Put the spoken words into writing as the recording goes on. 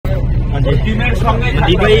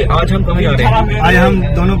जी भाई, आज हम कहाँ जा रहे हैं? आज हम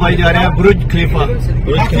दोनों भाई जा रहे हैं बुर्ज खलीफा।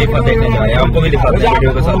 बुर्ज खलीफा देखने जा रहे हैं। आपको भी दिखाते हैं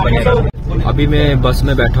वीडियो के साथ बने। अभी मैं बस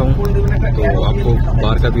में बैठा हूँ तो आपको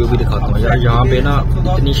बाहर का व्यू भी दिखाता हूँ। यार यहाँ पे ना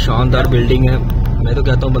इतनी शानदार बिल्डिंग है, मैं तो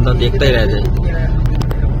कहता हूँ बंदा देखता ही रह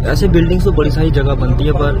जाए। ऐसे बिल्डिंग तो बड़ी सारी जगह बनती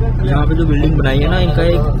है, पर यहाँ पे जो बिल्डिंग बनाई है ना, इनका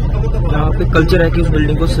एक यहाँ पे कल्चर है कि उस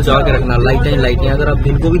बिल्डिंग को सजा के रखना, लाइटें। अगर आप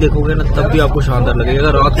दिन को भी देखोगे ना तब भी आपको शानदार लगेगा,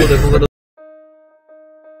 अगर रात को देखोगे तो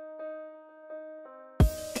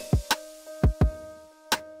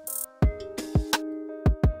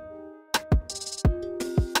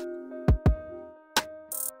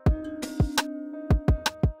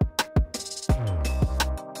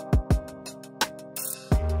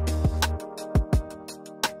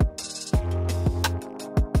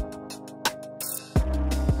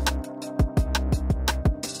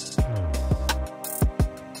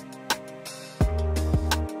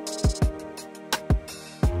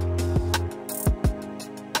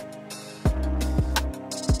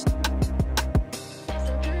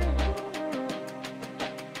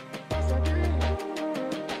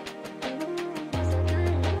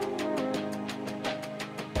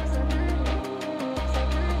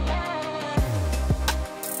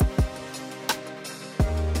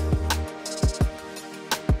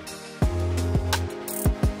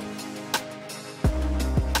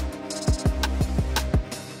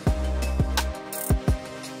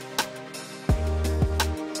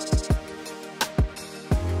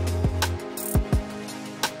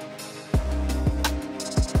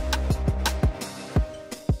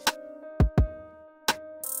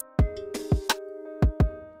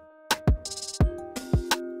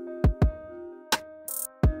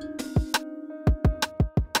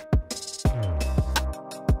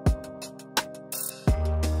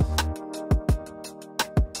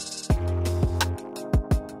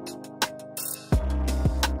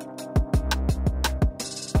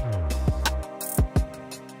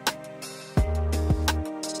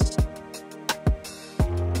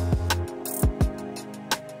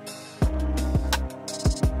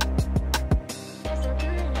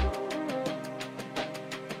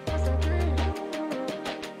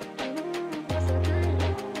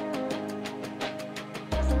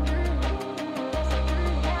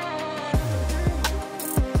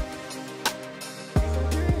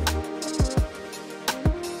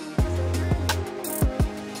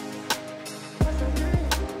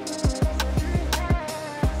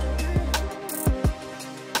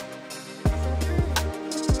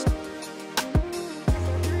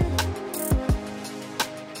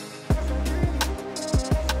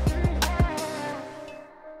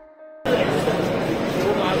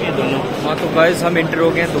तो गाइस हम एंटर हो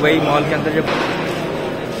गए हैं दुबई मॉल के अंदर। जब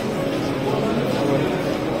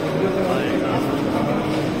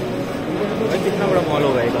कितना बड़ा मॉल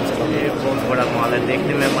होगा कम से कम? ये बहुत बड़ा मॉल है,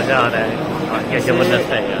 देखने में मज़ा आ रहा है। क्या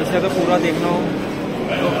ज़बरदस्त है यार। इसे अगर पूरा देखना हो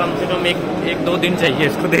तो कम से कम एक दो दिन चाहिए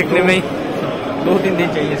इसको देखने में ही। 2-3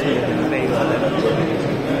 दिन चाहिए इसको देखने में। सही बात है।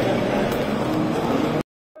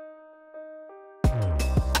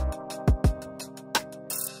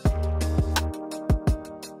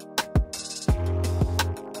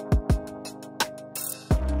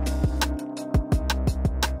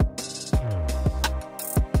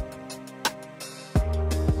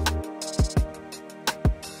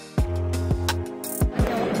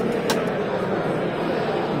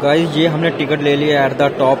 गाइस ये हमने टिकट ले लिया एट द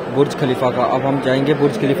टॉप बुर्ज खलीफा का। अब हम जाएंगे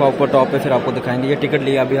बुर्ज खलीफा ऊपर टॉप पे, फिर आपको दिखाएंगे। ये टिकट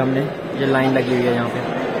लिया अभी हमने, ये लाइन लगी हुई है यहाँ पे।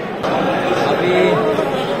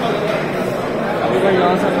 अभी भाई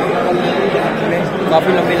यहाँ से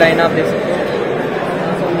काफ़ी लंबी लाइन आप देख सकते हो।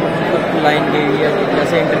 लाइन गई हुई है,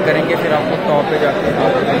 जैसे एंटर करेंगे फिर आपको टॉप पे जाके।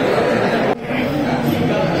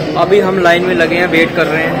 अभी हम लाइन में लगे हैं, वेट कर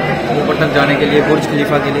रहे हैं ऊपर तक जाने के लिए, बुर्ज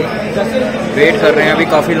खलीफा के लिए वेट कर रहे हैं। अभी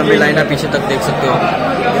काफ़ी लंबी लाइन है, पीछे तक देख सकते हो आप।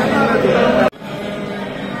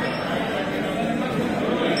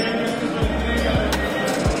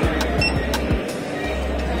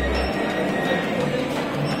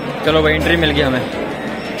 चलो भाई, एंट्री मिल गई हमें।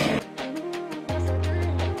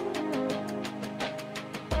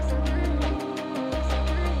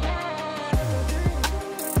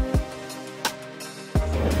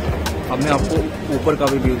 अब मैं आपको ऊपर का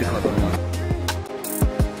भी व्यू दिखाता हूँ।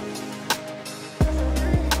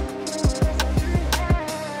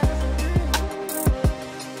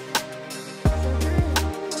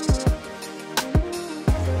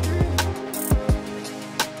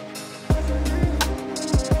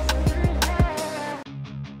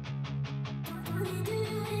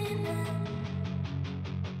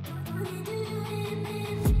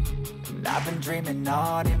 I've been dreaming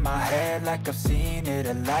on in my head like I've seen it,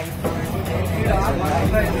 a life worth living, a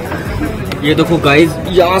life ये देखो गाइस,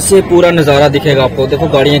 यहाँ से पूरा नज़ारा दिखेगा आपको। देखो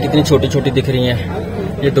गाड़ियाँ कितनी छोटी छोटी दिख रही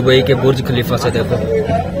हैं। ये दुबई के बुर्ज खलीफा से देखो,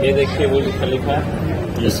 ये देखिए बुर्ज खलीफा,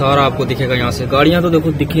 ये सारा आपको दिखेगा यहाँ से। गाड़ियाँ तो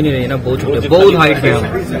देखो दिख ही नहीं रही ना, बहुत छोटे, बहुत हाइट पे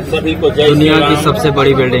है। सभी को दुनिया की सबसे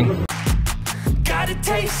बड़ी building.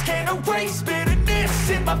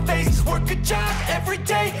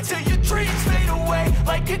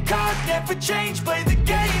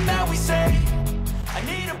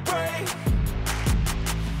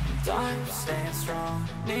 I'm staying strong,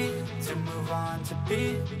 need to move on to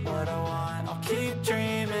be what I want. I'll keep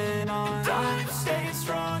dreaming on. I'm staying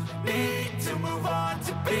strong, need to move on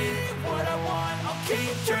to be what I want. I'll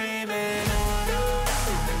keep dreaming on.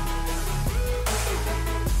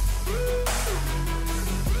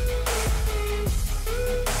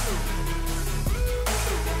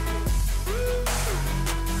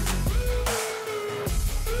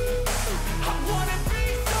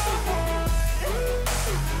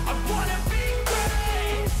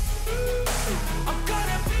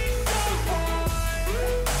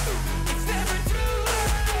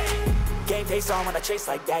 Game face on when I chase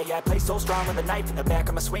like that. Yeah, I play so strong with a knife in the back.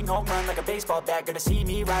 I'ma swing home run like a baseball bat. Gonna see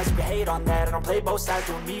me rise if you hate on that. I don't play both sides,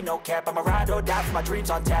 doing me no cap. I'ma ride or die for my dreams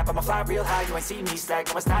on tap. I'ma fly real high, you ain't see me slack.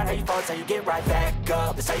 No, it's not how you fall, it's how you get right back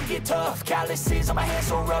up. That's how you get tough. Calluses on my hands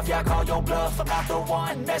so rough, yeah, I call your bluff. I'm not the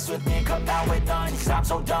one, mess with me and come out with none. Cause I'm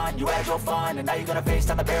so done, you had your fun, and now you're gonna face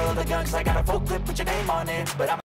down the barrel of the gun. Cause I got a full clip with your name on it, but I'm